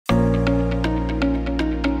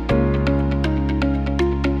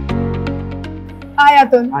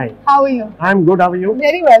Atul. Hi. How are you? I'm good. How are you?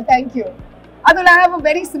 Very well, thank you. Atul, I have a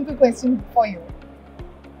very simple question for you.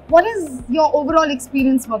 What is your overall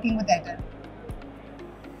experience working with Airtel?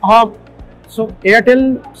 So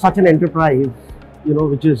Airtel, such an enterprise,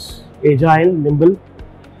 which is agile, nimble.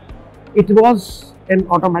 It was an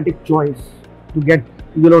automatic choice to get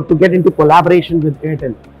into collaboration with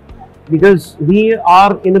Airtel, because we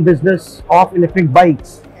are in a business of electric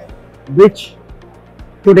bikes, which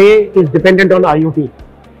today is dependent on IoT,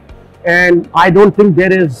 and I don't think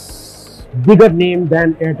there is bigger name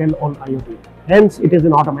than Airtel on IoT. Hence, it is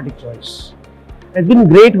an automatic choice. It's been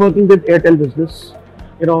great working with Airtel Business.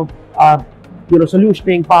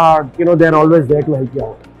 Solutioning part, they're always there to help you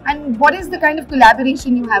out. And what is the kind of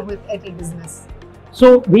collaboration you have with Airtel Business?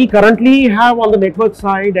 So we currently have on the network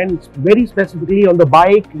side, and very specifically on the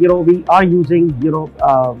bike, we are using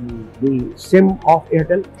the SIM of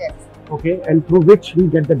Airtel. Yes. Okay, and through which we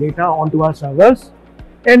get the data onto our servers,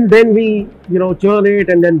 and then we churn it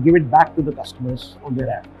and then give it back to the customers on their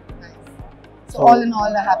app. Nice. So all in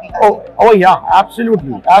all, a happy. Oh yeah,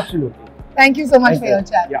 absolutely. Thank you so much for your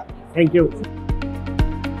chat. Yeah, thank you.